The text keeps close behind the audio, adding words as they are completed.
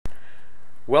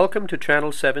Welcome to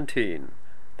Channel 17,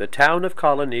 the Town of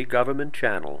Colonie Government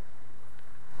Channel.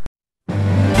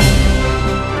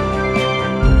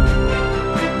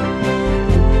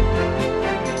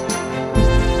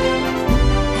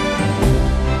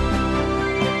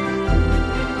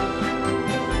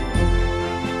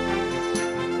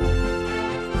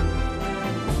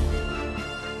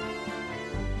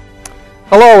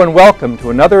 Hello and welcome to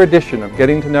another edition of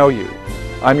Getting to Know You.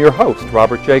 I'm your host,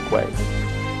 Robert Jaquay.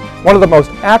 One of the most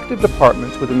active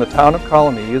departments within the town of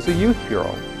Colonie is the Youth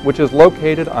Bureau, which is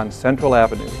located on Central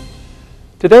Avenue.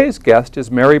 Today's guest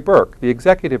is Mary Burke, the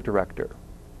Executive Director.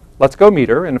 Let's go meet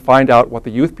her and find out what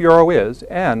the Youth Bureau is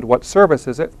and what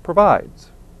services it provides.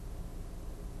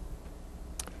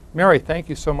 Mary, thank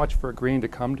you so much for agreeing to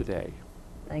come today.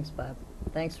 Thanks, Bob.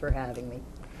 Thanks for having me.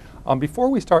 Before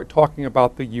we start talking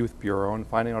about the Youth Bureau and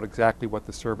finding out exactly what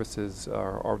the services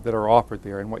are that are offered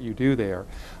there and what you do there,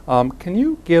 can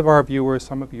you give our viewers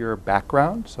some of your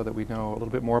background so that we know a little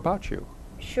bit more about you?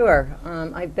 Sure.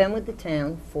 I've been with the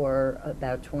town for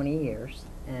about 20 years,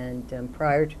 and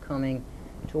prior to coming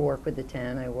to work with the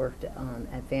town, I worked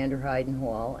at Vanderheiden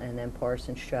Hall and then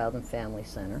Parsons Child and Family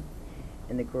Center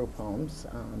in the group homes.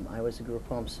 I was a group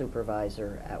home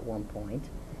supervisor at one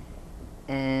point.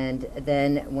 And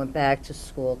then went back to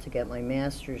school to get my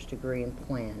master's degree in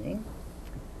planning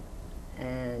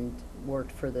and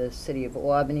worked for the city of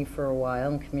Albany for a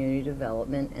while in community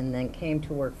development, and then came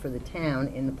to work for the town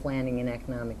in the planning and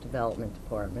economic development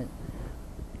department,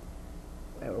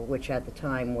 which at the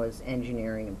time was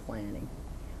engineering and planning.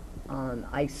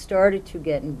 I started to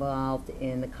get involved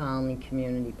in the Colonie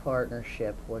Community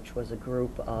Partnership, which was a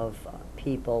group of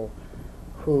people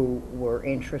who were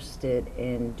interested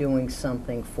in doing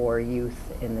something for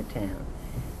youth in the town.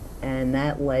 And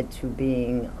that led to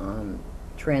being,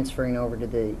 transferring over to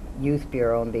the Youth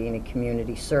Bureau and being a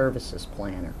community services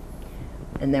planner.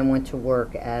 And then went to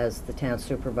work as the town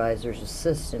supervisor's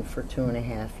assistant for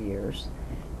 2.5 years.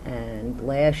 And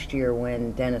last year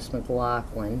when Dennis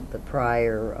McLaughlin, the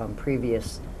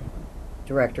previous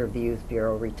director of the Youth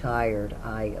Bureau, retired,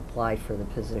 I applied for the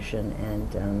position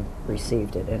and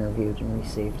received it, interviewed and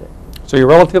received it. So you're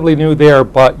relatively new there,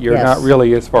 but you're Yes. not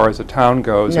really as far as the town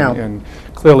goes, No. and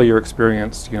clearly your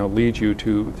experience, leads you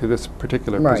to this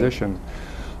particular Right. position.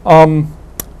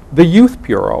 The Youth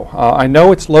Bureau, I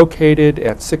know it's located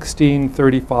at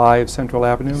 1635 Central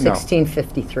Avenue?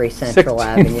 1653 Central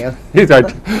Avenue.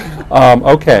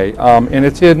 Okay, and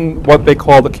it's in what they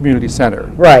call the community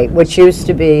center. Right, which used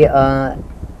to be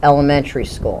elementary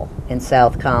school in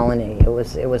South Colonie.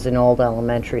 It was an old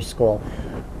elementary school,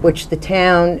 which the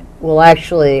town, well,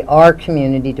 actually, our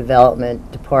community development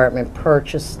department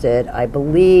purchased it, I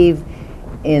believe,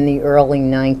 in the early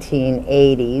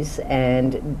 1980s,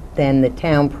 and then the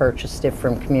town purchased it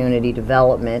from community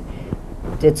development,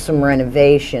 did some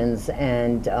renovations,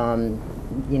 and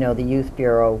the Youth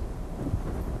Bureau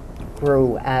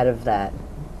grew out of that.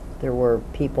 There were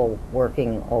people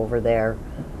working over there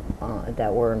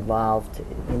that were involved,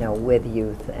 with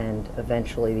youth, and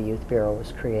eventually the Youth Bureau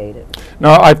was created.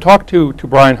 Now, I've talked to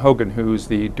Brian Hogan, who's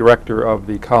the director of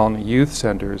the Colonie Youth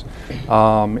Centers,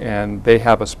 and they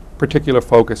have a particular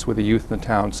focus with the youth in the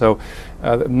town. So,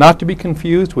 not to be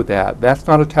confused with that. That's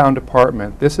not a town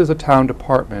department. This is a town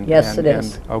department. Yes, it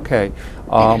is. Okay.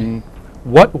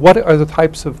 What are the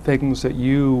types of things that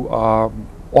you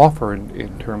offer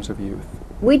in terms of youth?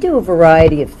 We do a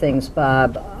variety of things,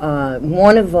 Bob.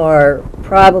 One of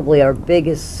probably our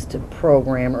biggest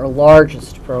program or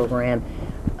largest program,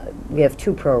 we have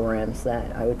two programs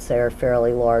that I would say are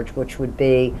fairly large, which would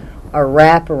be our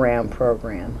wraparound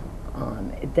program,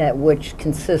 which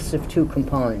consists of two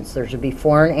components. There's a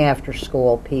before and after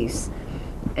school piece,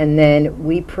 and then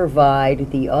we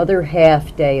provide the other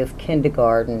half day of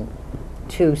kindergarten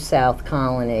to South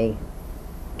Colonie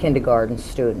kindergarten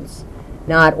students.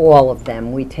 Not all of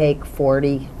them. We take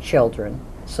 40 children,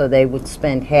 so they would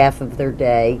spend half of their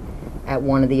day at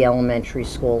one of the elementary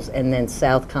schools, and then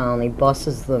South Colonie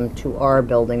buses them to our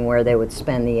building where they would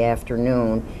spend the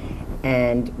afternoon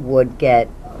and would get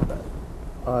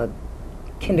a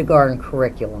kindergarten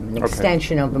curriculum, an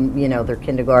extension of them, their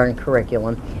kindergarten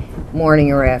curriculum,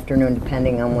 morning or afternoon,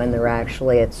 depending on when they're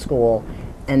actually at school.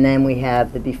 And then we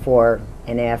have the before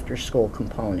and after school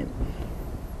component.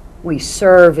 We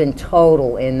serve in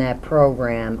total in that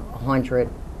program 100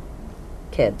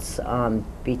 kids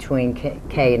between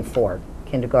K and 4,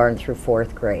 kindergarten through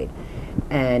 4th grade.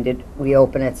 And we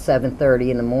open at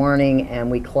 7:30 in the morning and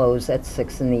we close at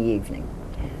 6 in the evening.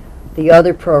 The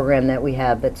other program that we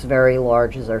have that's very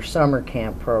large is our summer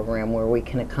camp program, where we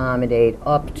can accommodate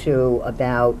up to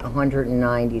about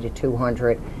 190 to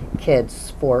 200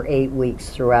 kids for 8 weeks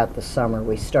throughout the summer.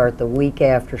 We start the week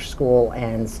after school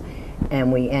ends,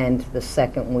 and we end the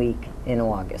second week in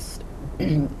August.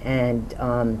 And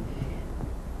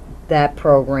that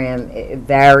program, it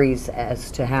varies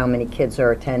as to how many kids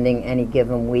are attending any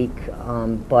given week,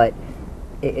 but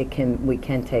we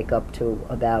can take up to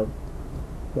about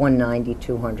 190,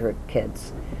 200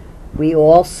 kids. We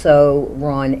also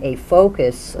run a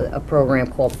program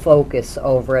called Focus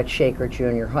over at Shaker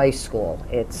Junior High School.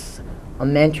 It's a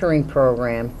mentoring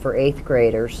program for 8th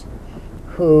graders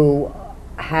who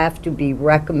have to be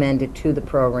recommended to the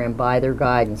program by their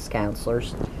guidance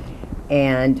counselors.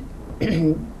 And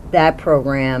that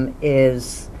program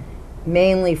is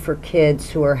mainly for kids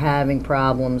who are having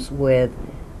problems with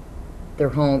their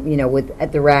home,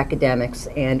 at their academics,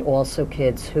 and also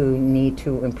kids who need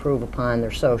to improve upon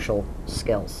their social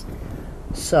skills.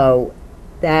 So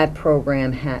that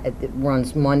program it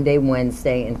runs Monday,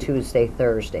 Wednesday, and Tuesday,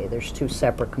 Thursday. There's 2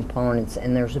 separate components,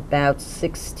 and there's about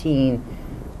 16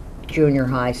 junior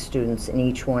high students in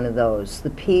each one of those.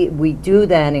 We do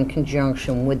that in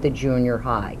conjunction with the junior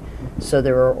high. So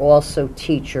there are also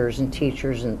teachers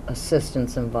and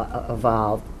assistants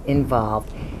involved.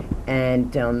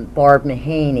 And Barb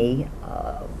Mahaney,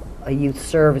 a youth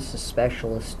services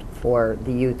specialist for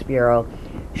the Youth Bureau,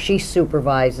 she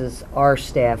supervises our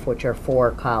staff, which are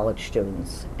 4 college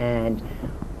students. And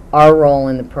our role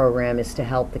in the program is to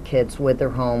help the kids with their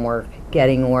homework,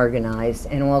 getting organized,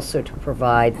 and also to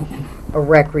provide a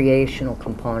recreational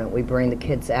component. We bring the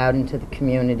kids out into the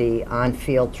community on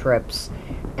field trips,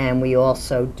 and we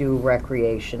also do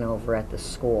recreation over at the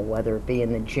school, whether it be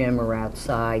in the gym or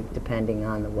outside, depending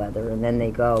on the weather. And then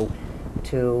they go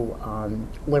to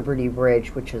Liberty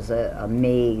Bridge, which is a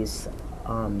maze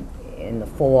in the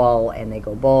fall, and they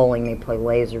go bowling, they play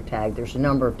laser tag. There's a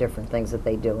number of different things that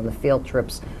they do, and the field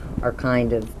trips are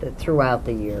kind of throughout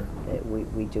the year that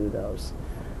we do those.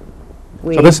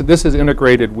 So this is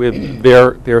integrated with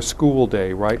their school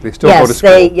day, right? They still go to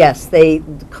school? Yes, they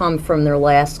come from their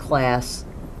last class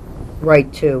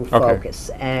right to Focus,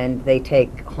 and they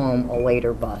take home a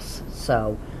later bus.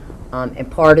 So, and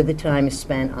part of the time is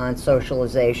spent on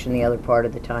socialization, the other part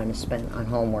of the time is spent on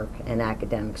homework and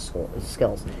academic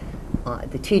skills.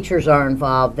 The teachers are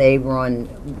involved. They run,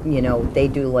 they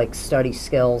do like study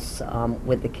skills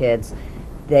with the kids.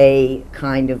 They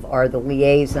kind of are the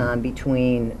liaison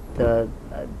between the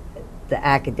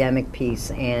academic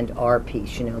piece and our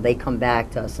piece. They come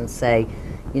back to us and say,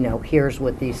 here's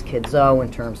what these kids owe in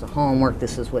terms of homework.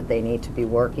 This is what they need to be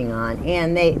working on.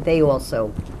 And they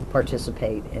also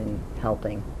participate in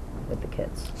helping with the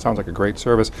kids. Sounds like a great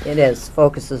service. It is.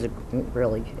 Focus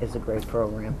really is a great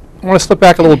program. I want to slip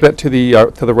back a little bit to the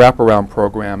wraparound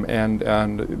program, and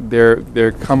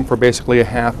they come for basically a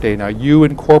half day. Now you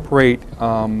incorporate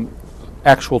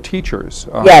actual teachers,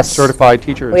 yes, certified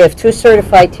teachers. We have 2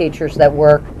 certified teachers that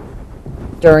work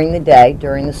during the day,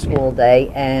 during the school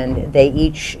day, and they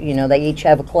each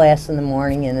have a class in the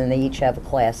morning, and then they each have a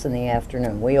class in the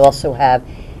afternoon. We also have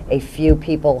a few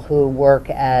people who work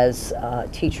as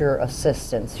teacher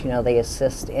assistants. They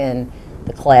assist in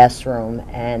the classroom,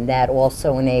 and that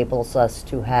also enables us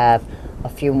to have a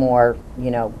few more,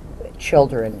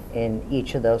 children in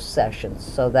each of those sessions.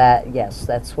 So that, yes,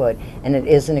 that's what, and it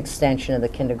is an extension of the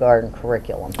kindergarten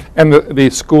curriculum. And the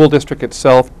school district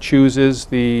itself chooses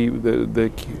the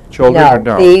children? Or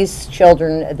no? These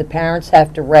children, the parents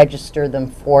have to register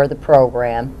them for the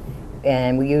program,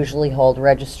 and we usually hold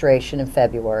registration in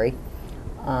February.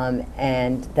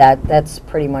 And that's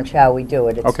pretty much how we do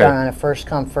it. It's done on a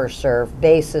first-come, first-served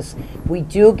basis. We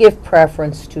do give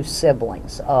preference to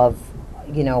siblings of,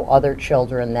 other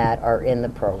children that are in the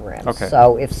program.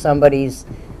 So if somebody's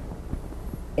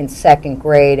in 2nd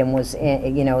grade and was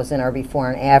in our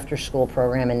before and after school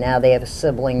program, and now they have a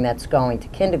sibling that's going to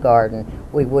kindergarten,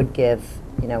 we would give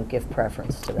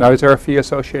preference to them. Now, is there a fee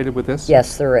associated with this?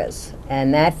 Yes, there is.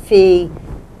 And that fee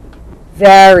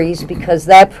varies because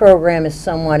that program is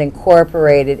somewhat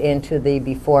incorporated into the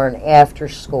before and after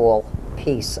school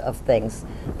piece of things.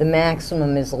 The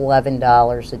maximum is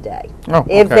 $11 a day.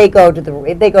 If they go to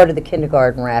the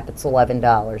kindergarten wrap, it's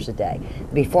 $11 a day.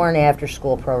 The before and after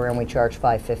school program, we charge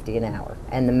 $5.50 an hour,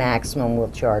 and the maximum we'll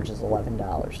charge is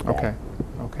 $11 a day.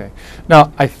 Okay.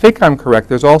 Now, I think I'm correct.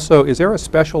 There's also, is there a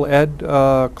special ed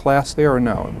class there or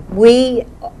no?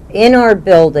 In our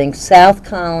building, South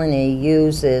Colonie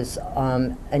uses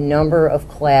a number of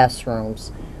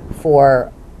classrooms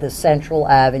for the Central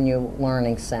Avenue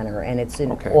Learning Center, and it's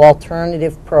an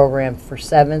alternative program for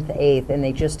 7th, 8th, and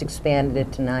they just expanded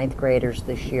it to 9th graders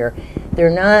this year.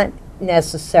 They're not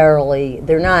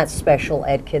special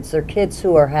ed kids. They're kids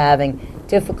who are having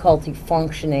difficulty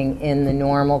functioning in the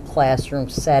normal classroom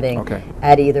setting Okay.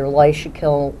 at either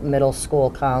Jaquay Middle School,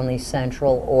 Colony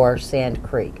Central, or Sand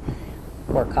Creek,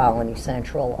 or Colony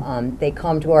Central. They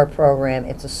come to our program.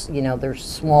 It's there's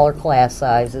smaller class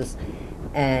sizes,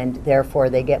 and therefore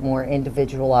they get more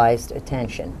individualized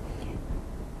attention.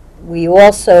 We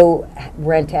also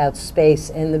rent out space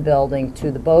in the building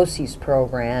to the BOCES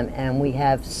program, and we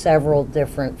have several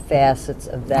different facets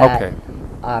of that Okay.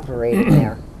 operating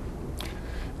there.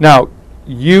 Now,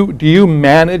 do you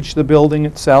manage the building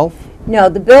itself? No,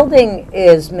 the building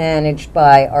is managed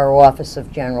by our Office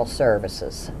of General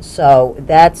Services. So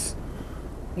that's,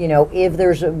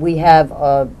 if we have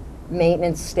a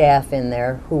maintenance staff in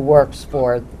there who works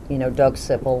for, Doug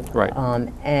Sipple. Right.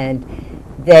 And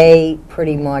they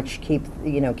pretty much keep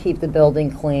the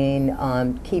building clean,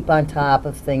 keep on top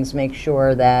of things, make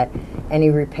sure that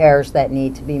any repairs that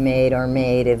need to be made are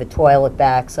made. If a toilet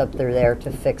backs up, they're there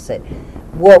to fix it.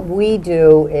 What we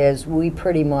do is we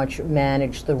pretty much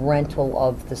manage the rental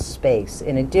of the space.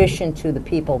 In addition to the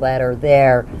people that are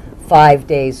there 5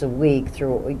 days a week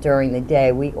during the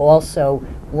day, we also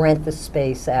rent the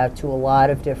space out to a lot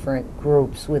of different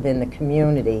groups within the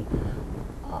community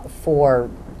for,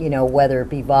 whether it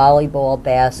be volleyball,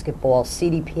 basketball.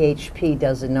 CDPHP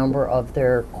does a number of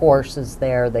their courses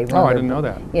there. They run I didn't know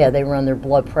that. Yeah, they run their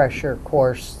blood pressure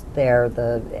course there,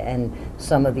 and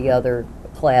some of the other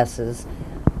classes.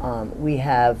 We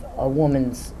have a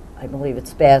women's, I believe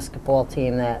it's basketball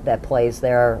team that plays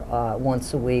there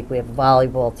once a week. We have a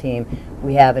volleyball team.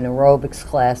 We have an aerobics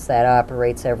class that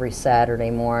operates every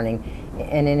Saturday morning.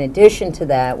 And in addition to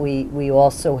that, we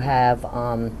also have,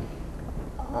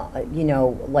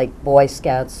 like Boy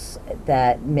Scouts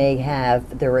that may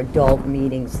have their adult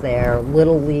meetings there.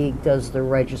 Little League does their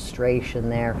registration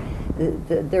there.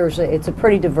 It's a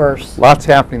pretty diverse. Lots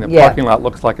happening. The Yeah. parking lot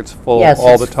looks like it's full Yes,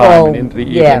 all the it's time full. and into the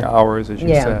Yeah. evening hours, as you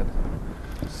Yeah. said.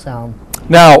 So.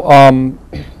 Now,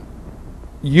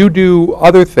 you do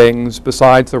other things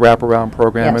besides the wraparound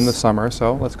program in the Yes. summer,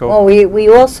 so let's go. Well, we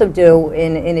also do,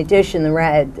 in addition,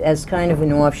 as kind of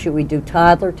an offshoot, we do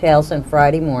toddler tales on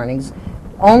Friday mornings,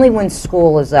 only when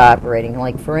school is operating.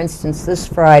 Like, for instance, this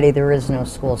Friday there is no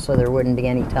school, so there wouldn't be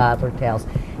any toddler tales.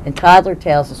 And toddler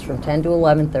tales is from 10 to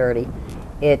 11:30.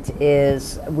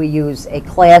 We use a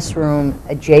classroom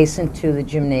adjacent to the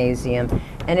gymnasium,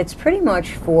 and it's pretty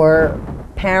much for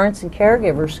parents and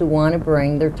caregivers who want to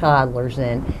bring their toddlers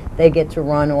in. They get to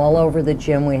run all over the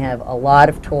gym. We have a lot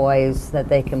of toys that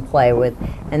they can play with,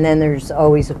 and then there's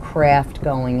always a craft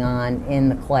going on in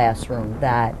the classroom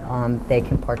that they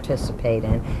can participate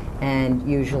in, and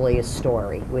usually a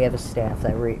story. We have a staff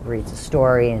that reads a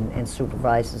story and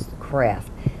supervises the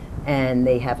craft, and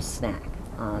they have a snack,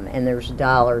 and there's a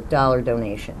dollar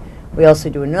donation. We also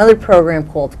do another program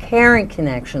called Caring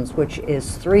Connections, which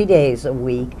is 3 days a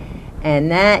week.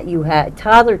 And that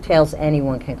Toddler Tales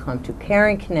anyone can come to.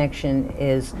 Caring Connection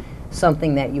is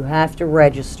something that you have to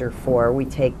register for. We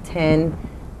take 10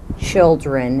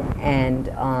 children and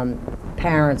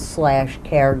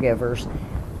parents/caregivers,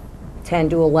 10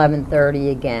 to 11:30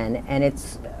 again, and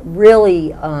it's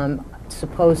really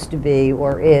supposed to be,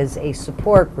 or is, a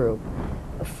support group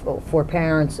for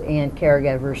parents and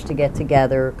caregivers to get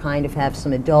together, kind of have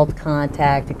some adult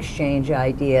contact, exchange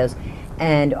ideas.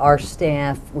 And our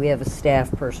staff, we have a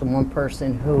staff person, one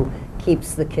person who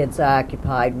keeps the kids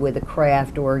occupied with a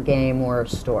craft or a game or a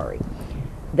story.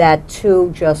 That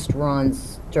too just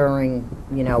runs during,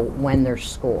 when there's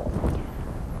school.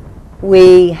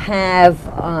 We have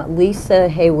Lisa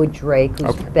Haywood Drake,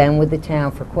 who's been with the town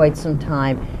for quite some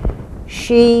time.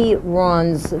 She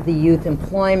runs the Youth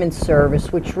Employment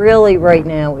Service, which really right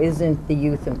now isn't the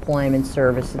Youth Employment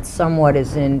Service. It somewhat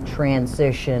is in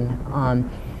transition.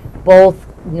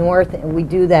 We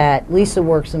do that. Lisa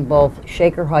works in both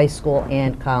Shaker High School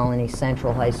and Colony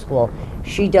Central High School.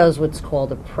 She does what's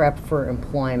called a Prep for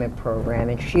Employment program,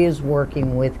 and she is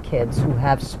working with kids who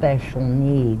have special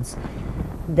needs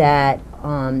that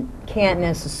can't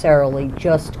necessarily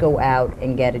just go out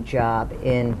and get a job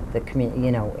in the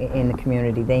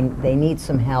community. They need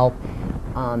some help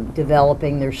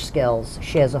developing their skills.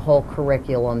 She has a whole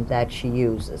curriculum that she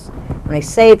uses. When I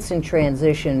say it's in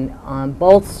transition,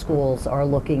 both schools are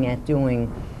looking at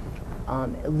doing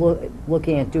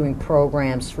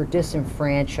programs for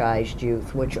disenfranchised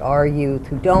youth, which are youth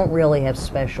who don't really have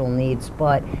special needs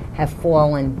but have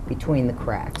fallen between the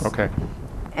cracks. Okay.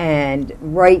 And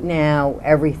right now,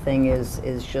 everything is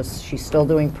just, she's still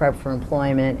doing Prep for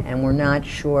Employment, and we're not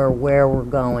sure where we're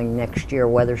going next year,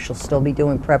 whether she'll still be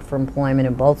doing Prep for Employment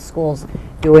in both schools,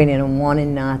 doing it in one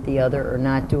and not the other, or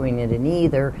not doing it in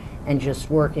either. and just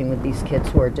working with these kids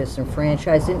who are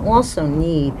disenfranchised and also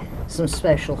need some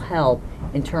special help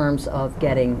in terms of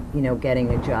getting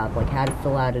a job, like how to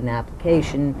fill out an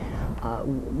application,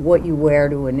 what you wear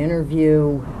to an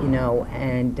interview,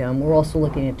 and we're also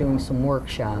looking at doing some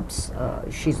workshops.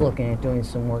 She's looking at doing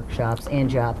some workshops and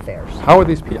job fairs. How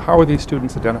are these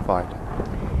students identified?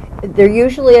 They're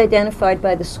usually identified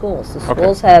by the schools. The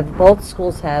schools both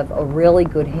schools have a really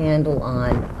good handle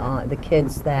on the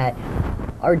kids that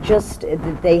are just,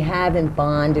 they haven't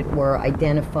bonded or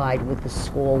identified with the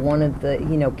school. One of the,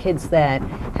 kids that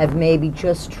have maybe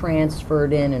just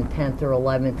transferred in 10th or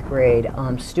 11th grade,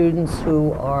 students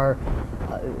who are,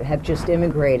 have just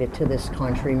immigrated to this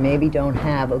country, maybe don't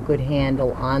have a good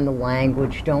handle on the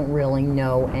language, don't really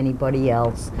know anybody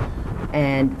else,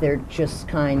 and they're just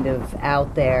kind of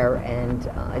out there, and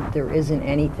there isn't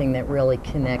anything that really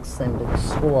connects them to the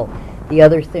school. The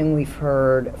other thing we've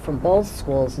heard from both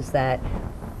schools is that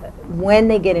when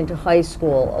they get into high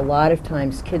school, a lot of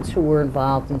times kids who were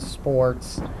involved in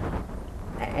sports,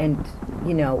 and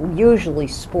usually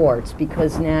sports,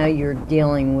 because now you're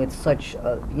dealing with such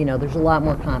there's a lot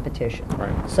more competition.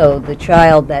 Right. So the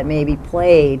child that maybe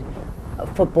played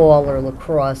football or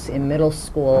lacrosse in middle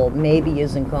school maybe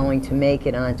isn't going to make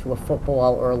it onto a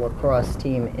football or lacrosse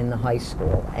team in the high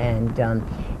school, and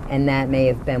that may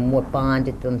have been what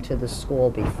bonded them to the school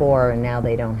before, and now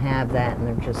they don't have that, and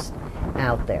they're just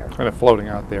out there. Kind of floating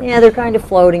out there. Yeah, they're kind of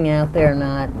floating out there,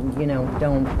 not,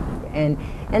 don't, and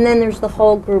then there's the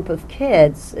whole group of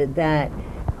kids that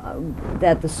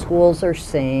the schools are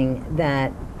seeing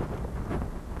that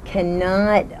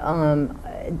cannot,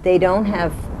 they don't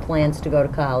have plans to go to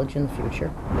college in the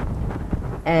future,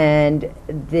 and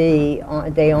they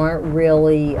aren't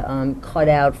really cut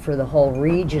out for the whole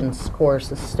Regents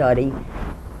course of study,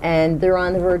 and they're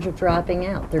on the verge of dropping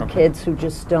out. They're kids who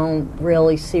just don't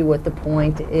really see what the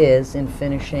point is in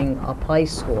finishing up high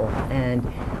school,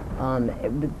 and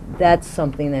that's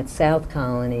something that South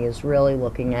Colony is really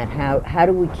looking at. How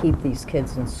do we keep these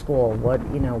kids in school? What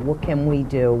can we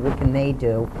do? What can they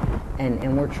do?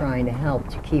 And we're trying to help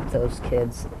to keep those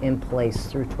kids in place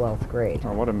through 12th grade.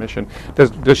 Oh, what a mission.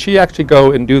 Does she actually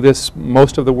go and do this,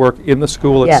 most of the work in the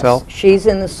school itself? Yes, she's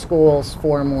in the schools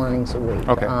 4 mornings a week.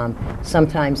 Okay.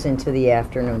 Sometimes into the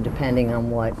afternoon, depending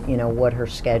on what her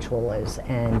schedule is,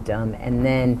 and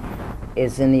then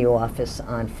is in the office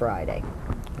on Friday.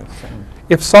 So.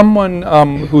 If someone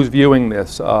who's viewing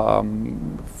this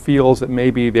feels that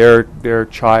maybe their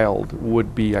child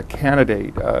would be a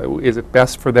candidate, is it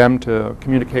best for them to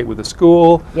communicate with the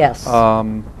school? Yes.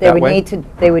 They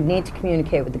would need to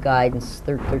communicate with the guidance,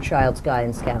 their child's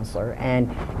guidance counselor,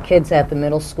 and kids at the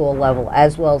middle school level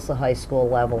as well as the high school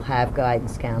level have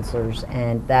guidance counselors,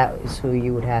 and that is who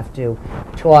you would have to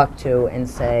talk to and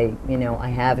say, I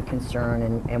have a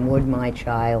concern, and would my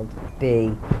child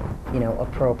be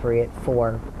appropriate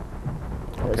for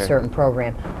a certain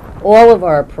program. All of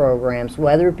our programs,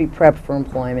 whether it be Prep for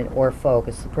Employment or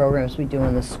Focus, the programs we do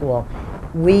in the school,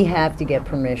 we have to get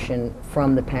permission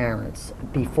from the parents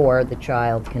before the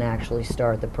child can actually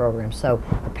start the program. So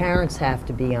the parents have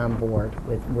to be on board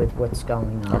with what's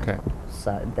going on. Okay.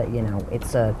 So that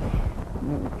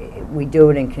we do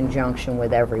it in conjunction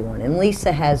with everyone. And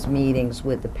Lisa has meetings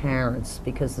with the parents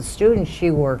because the students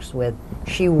she works with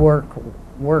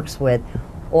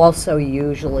also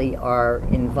usually are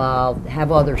involved,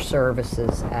 have other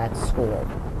services at school.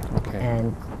 Okay.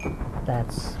 And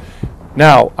that's...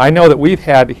 Now, I know that we've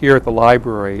had here at the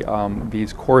library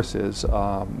these courses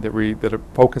that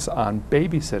focus on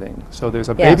babysitting. So there's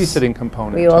a babysitting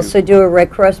component. We also do a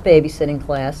Red Cross babysitting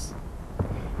class,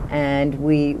 and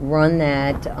we run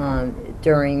that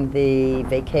during the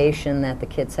vacation that the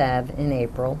kids have in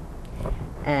April.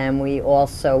 And we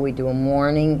do a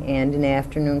morning and an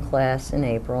afternoon class in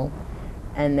April,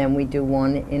 and then we do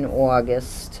one in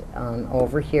August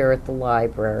over here at the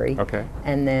library. Okay.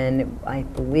 And then I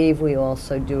believe we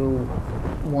also do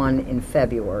one in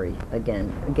February,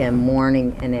 again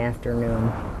morning and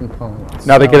afternoon components.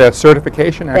 Now they get a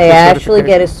certification? They actually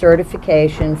get a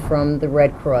certification from the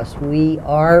Red Cross.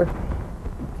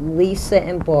 Lisa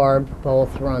and Barb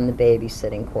both run the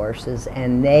babysitting courses,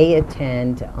 and they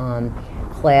attend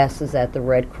classes at the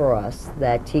Red Cross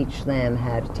that teach them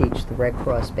how to teach the Red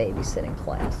Cross babysitting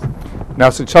class. Now,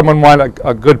 so someone want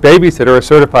a good babysitter, a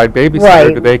certified babysitter,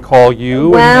 right. Do they call you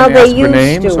well, and ask they for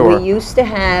names? Used to. Or?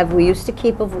 We used to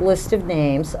keep a list of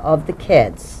names of the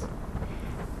kids.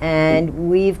 And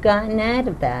we've gotten out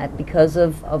of that because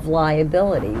of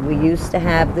liability. We used to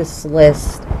have this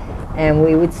list, and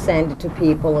we would send it to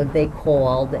people if they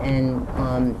called and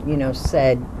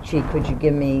said, gee, could you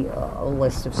give me a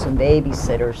list of some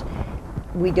babysitters?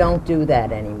 We don't do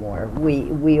that anymore.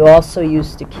 We also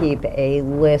used to keep a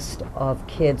list of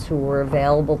kids who were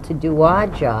available to do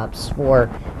odd jobs for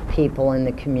people in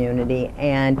the community,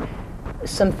 and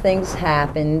some things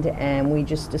happened, and we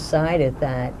just decided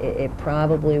that it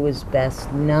probably was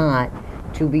best not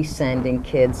to be sending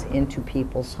kids into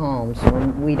people's homes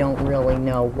when we don't really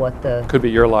know what the... Could be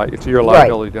it's your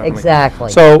liability, Right, definitely. exactly.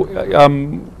 So,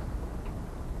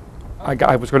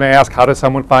 I was going to ask, how does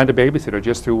someone find a babysitter?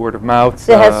 Just through word of mouth?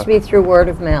 So it has to be through word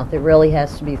of mouth. It really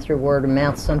has to be through word of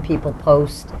mouth. Some people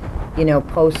post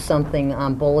something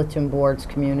on bulletin boards,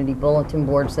 community bulletin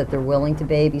boards, that they're willing to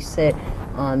babysit.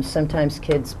 Sometimes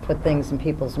kids put things in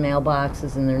people's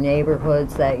mailboxes in their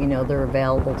neighborhoods that, they're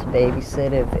available to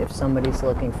babysit if somebody's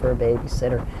looking for a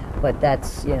babysitter. But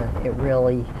that's, it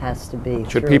really has to be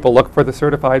Should through. people look for the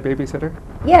certified babysitter?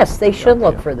 Yes, they should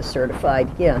look yeah. for the certified.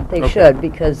 Yeah, they Okay. should,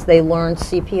 because they learn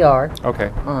CPR.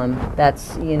 Okay.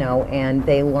 That's, and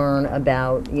they learn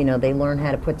about, they learn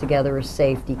how to put together a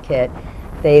safety kit.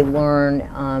 They learn,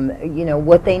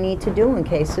 what they need to do in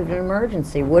case of an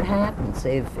emergency. What happens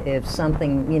if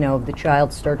something, if the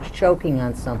child starts choking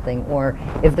on something, or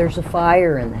if there's a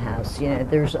fire in the house.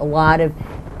 There's a lot of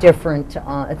different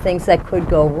things that could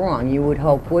go wrong. You would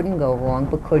hope wouldn't go wrong,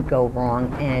 but could go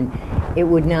wrong. And it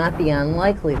would not be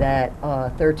unlikely that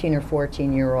a 13 or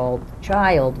 14-year-old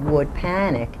child would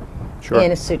panic. Sure.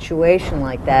 In a situation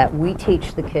like that. We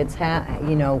teach the kids how,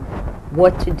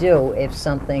 what to do if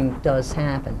something does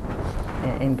happen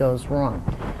and goes wrong.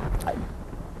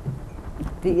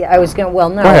 I was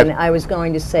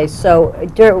going to say, so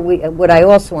what I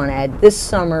also want to add, this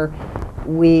summer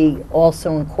we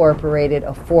also incorporated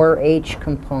a 4-H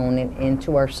component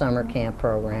into our summer camp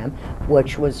program,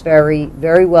 which was very,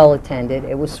 very well attended.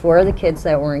 It was for the kids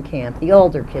that were in camp, the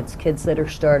older kids that are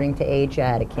starting to age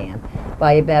out of camp.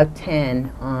 By about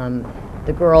 10,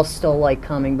 the girls still like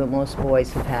coming, but most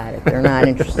boys have had it. They're not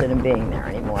interested in being there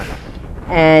anymore.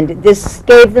 And this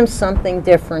gave them something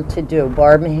different to do.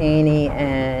 Barb Mahaney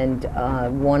and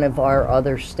one of our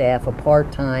other staff, a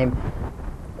part-time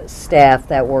staff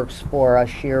that works for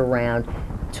us year-round,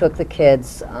 took the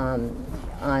kids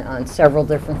on several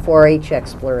different 4-H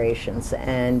explorations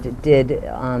and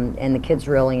and the kids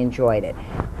really enjoyed it.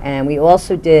 And we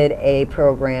also did a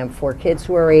program for kids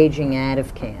who are aging out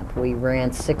of camp. We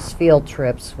ran 6 field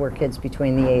trips for kids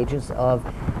between the ages of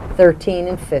 13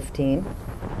 and 15.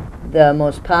 The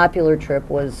most popular trip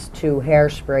was to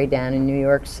Hairspray down in New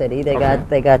York City. They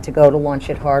got to go to lunch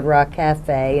at Hard Rock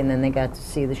Cafe, and then they got to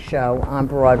see the show on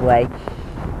Broadway,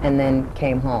 and then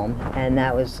came home, and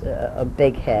that was a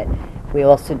big hit. We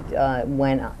also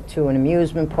went to an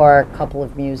amusement park, a couple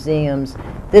of museums.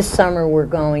 This summer we're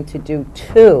going to do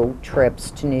 2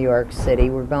 trips to New York City.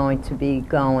 We're going to be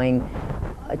going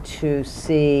to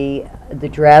see The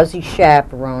Drowsy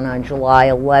Chaperone on July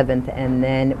 11th, and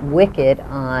then Wicked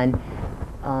on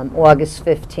August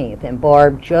 15th. And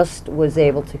Barb just was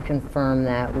able to confirm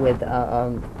that with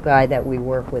a guy that we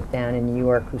work with down in New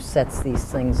York who sets these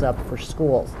things up for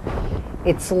schools.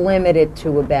 It's limited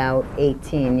to about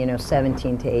 18,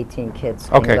 17 to 18 kids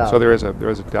can Okay, go. so there is a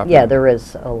definite. Yeah, there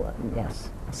is,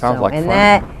 yes. Sounds like and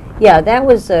fun. that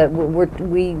was,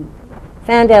 we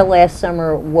found out last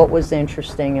summer what was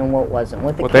interesting and what wasn't.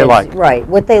 What they like. Right,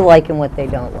 what they like and what they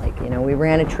don't like. We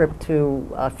ran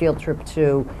a field trip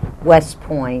to West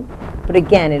Point, but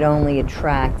again, it only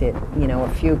attracted, a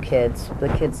few kids. The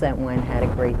kids that went had a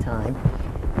great time.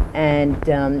 And,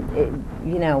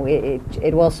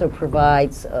 it also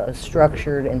provides a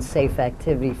structured and safe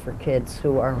activity for kids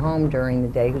who are home during the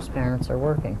day whose parents are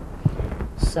working.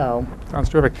 So. Sounds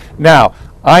terrific. Now,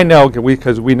 I know,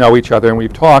 because we know each other and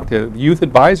we've talked, the Youth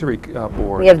Advisory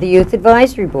Board. We have the Youth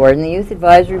Advisory Board, and the Youth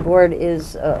Advisory Board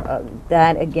is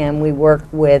that, again, we work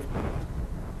with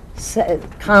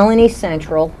Colonie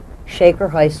Central, Shaker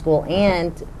High School,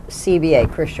 and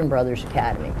CBA, Christian Brothers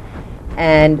Academy.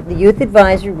 And the Youth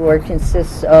Advisory Board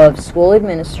consists of school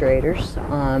administrators,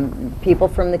 people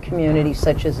from the community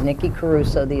such as Nikki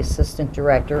Caruso, the Assistant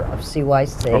Director of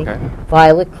CYC, Okay.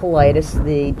 Violet Colitis,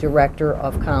 the Director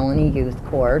of Colonie Youth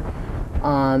Court,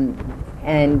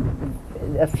 and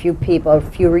a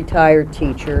few retired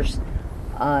teachers.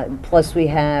 Plus we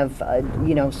have,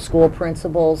 school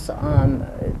principals,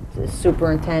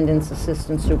 superintendents,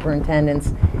 assistant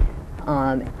superintendents,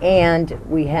 and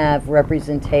we have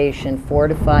representation, 4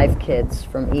 to 5 kids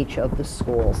from each of the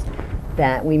schools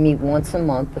that we meet once a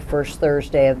month, the first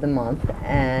Thursday of the month,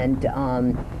 and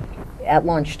at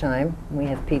lunchtime we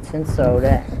have pizza and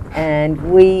soda, and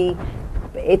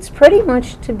it's pretty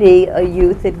much to be a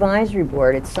youth advisory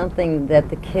board. It's something that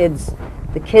the kids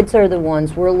are the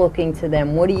ones, we're looking to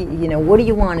them. What do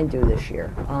you want to do this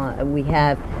year? We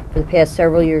have, for the past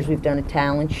several years, we've done a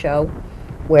talent show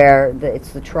where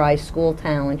it's the tri-school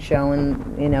talent show, and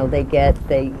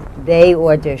they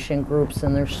audition groups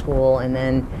in their school, and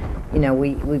then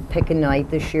we pick a night.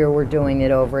 This year we're doing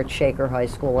it over at Shaker High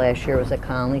School. Last year it was at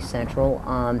Colonie Central,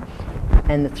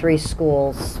 and the 3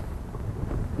 schools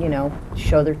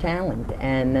show their talent,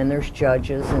 and then there's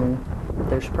judges and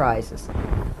there's prizes.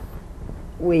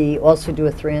 We also do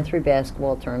a 3-on-3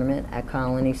 basketball tournament at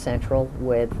Colonie Central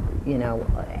with,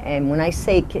 and when I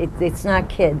say it's not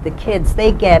the kids,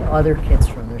 they get other kids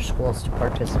from their schools to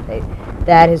participate.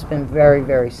 That has been very,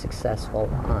 very successful.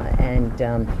 And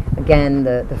again,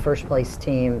 the first place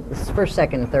team, the first,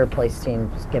 second, and third place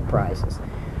teams get prizes.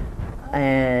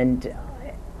 And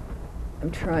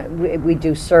we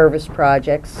do service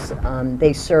projects.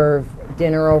 They serve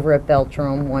dinner over at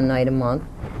Beltrome one night a month.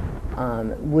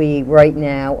 We right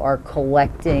now are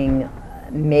collecting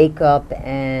makeup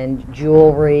and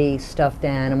jewelry, stuffed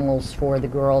animals for the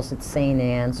girls at St.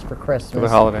 Anne's for Christmas. For the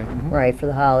holiday. Mm-hmm. Right, for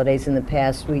the holidays. In the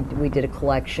past, we did a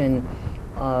collection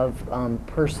of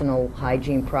personal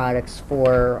hygiene products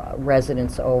for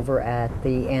residents over at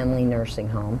the Anley Nursing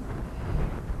Home.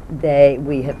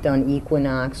 We have done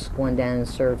Equinox, gone down and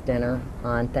served dinner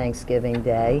on Thanksgiving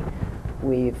Day.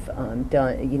 We've done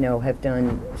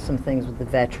some things with the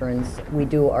veterans. We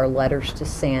do our Letters to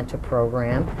Santa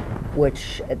program,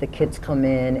 which the kids come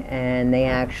in and they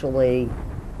actually,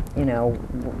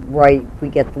 write. We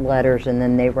get the letters and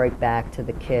then they write back to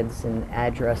the kids and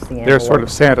address the envelope. They're sort of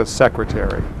Santa's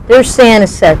secretary. They're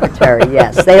Santa's secretary,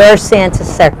 yes. They are Santa's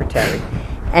secretary.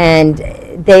 And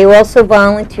they also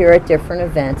volunteer at different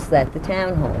events that the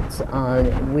town holds.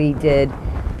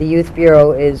 The Youth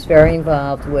Bureau is very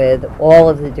involved with all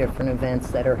of the different events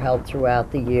that are held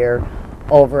throughout the year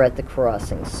over at the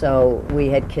crossings. So we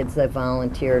had kids that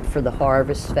volunteered for the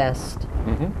Harvest Fest,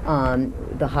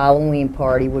 the Halloween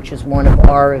party, which is one of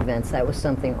our events. That was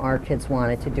something our kids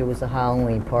wanted to do, was a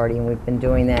Halloween party, and we've been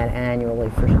doing that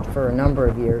annually for a number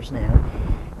of years now.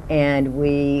 And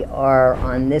we are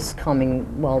on this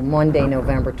Monday,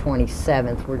 November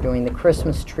 27th, we're doing the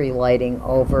Christmas tree lighting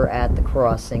over at the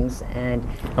crossings. And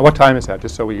what time is that,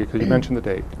 just so because you mentioned the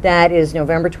date? That is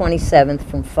November 27th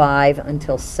from 5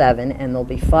 until 7, and there'll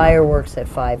be fireworks at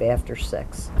 5 after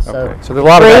 6. So there's a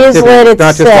lot of activity. It's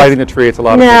not just lighting the tree, it's a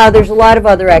lot of No, there's a lot of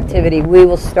other activity. We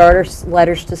will start our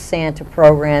Letters to Santa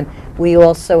program. We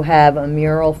also have a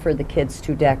mural for the kids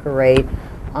to decorate.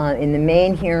 In the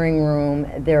main hearing room,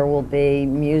 there will be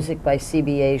music by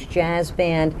CBA's Jazz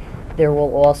Band. There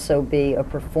will also be a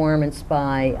performance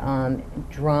by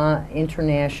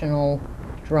International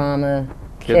Drama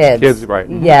Kids. Kids, right.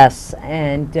 Mm-hmm. Yes,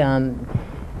 and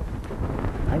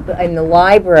the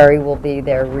library will be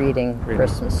there reading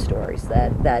Christmas stories,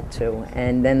 that too.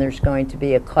 And then there's going to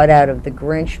be a cutout of the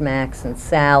Grinch, Max, and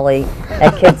Sally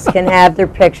that kids can have their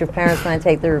picture. If parents want to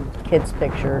take their kids'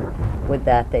 picture with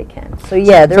that, they can. So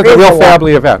yeah, there is a real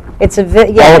family event. It's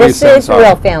this is a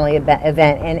real family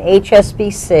event, and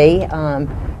HSBC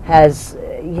has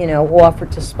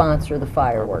offered to sponsor the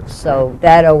fireworks, so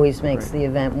that always makes the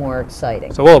event more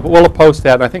exciting. So we'll post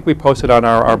that, and I think we posted on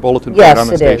our bulletin board on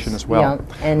the station as well.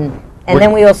 Yeah. And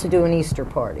then we also do an Easter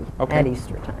party at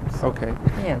Easter time. So. Okay.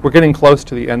 Yeah. We're getting close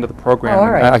to the end of the program. Oh, all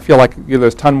right. I feel like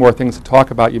there's a ton more things to talk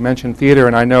about. You mentioned theater,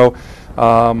 and I know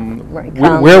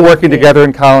we're working together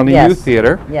in Colonie Youth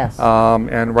Theater. Yes.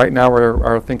 And right now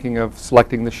we're thinking of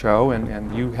selecting the show,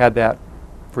 and you had that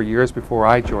for years before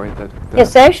I joined.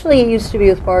 Yes, actually it used to be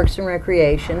with Parks and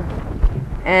Recreation,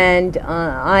 and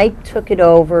I took it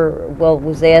over,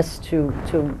 was asked to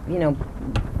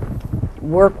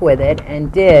work with it,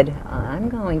 and did. I'm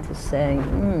going to say,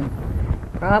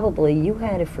 probably, you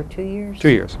had it for 2 years? 2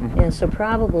 years. Mm-hmm. Yeah, so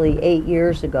probably 8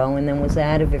 years ago, and then was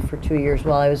out of it for 2 years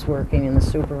while I was working in the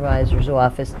supervisor's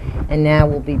office, and now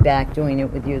we'll be back doing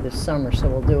it with you this summer, so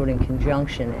we'll do it in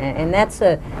conjunction. And that's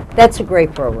a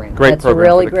great program. That's a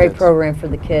really great program for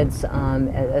the kids,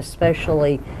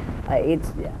 especially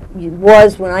it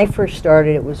was, when I first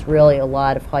started, it was really a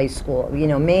lot of high school,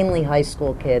 mainly high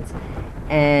school kids.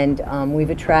 And we've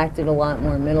attracted a lot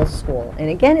more middle school. And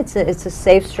again, it's a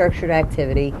safe, structured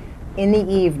activity in the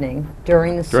evening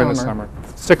during the summer. During the summer.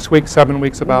 6 weeks, 7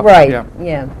 weeks about. Right,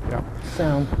 yeah.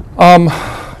 So.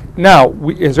 Now,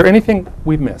 is there anything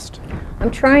we've missed?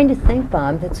 I'm trying to think,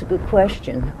 Bob. That's a good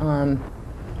question.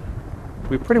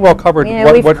 we've pretty well covered Yeah,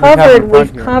 what we've we have in covered, front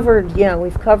we've here. covered, yeah,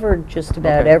 we've covered just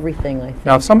about Okay. everything, I think.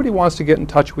 Now, if somebody wants to get in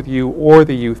touch with you or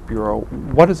the Youth Bureau,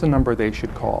 what is the number they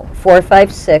should call?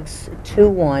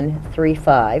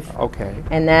 456-2135. Okay.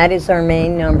 And that is our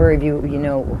main number. If you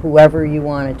know, whoever you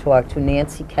want to talk to,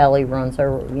 Nancy Kelly runs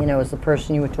our, is the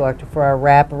person you would talk to for our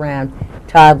wraparound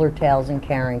toddler tales and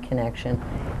caring connection.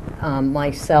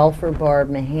 Myself or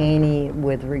Barb Mahaney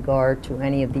with regard to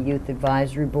any of the Youth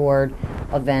Advisory Board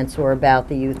events or about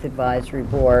the Youth Advisory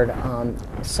Board,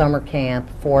 summer camp,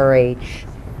 4-H,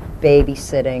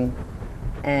 babysitting,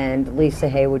 and Lisa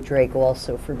Haywood Drake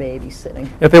also for babysitting.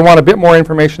 If they want a bit more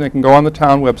information, they can go on the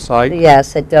town website.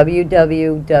 Yes, at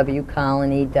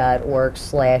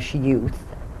www.colonie.org/youth.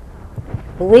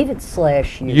 I believe it's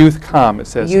 /youth. YouthCom, it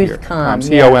says here. YouthCom,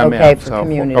 C-O-M-M. okay, for So,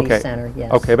 community okay. center,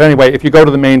 yes. Okay, but anyway, if you go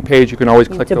to the main page, you can always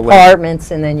click the link.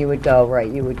 Departments, and then you would go, right,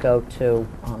 you would go to,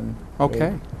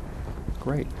 Okay,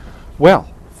 great. Well,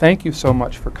 thank you so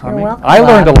much for coming. welcome, I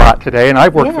learned a Bob. lot today, and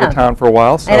I've worked for Yeah. the town for a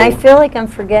while, so and I feel like I'm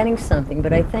forgetting something,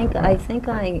 but I think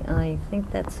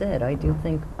that's it. I do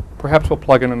think. perhaps we'll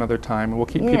plug in another time, and we'll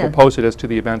keep people Yeah. posted as to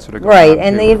the events that are going Right, on.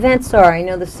 and too. the events are, I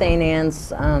know the St.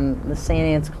 Anne's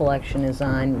collection is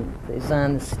on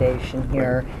the station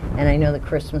here, and I know the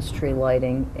Christmas tree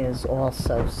lighting is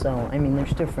also, so, I mean,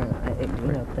 there's different,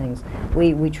 things.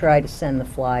 We try to send the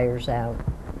flyers out.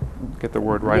 Get the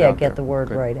word right Yeah, out get there. the word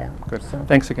Good. right out. Good. So.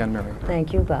 Thanks again, Mary.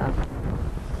 Thank you, Bob.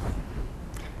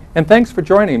 And thanks for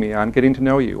joining me on Getting to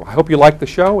Know You. I hope you liked the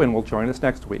show and will join us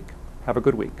next week. Have a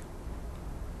good week.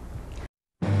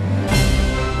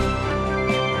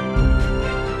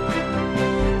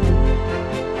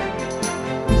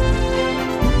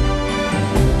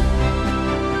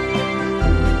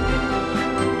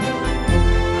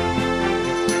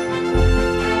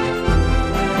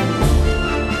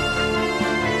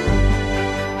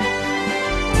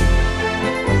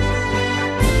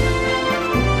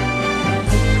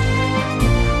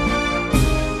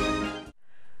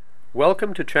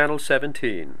 Welcome to Channel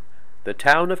 17, the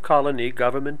Town of Colonie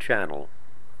Government Channel.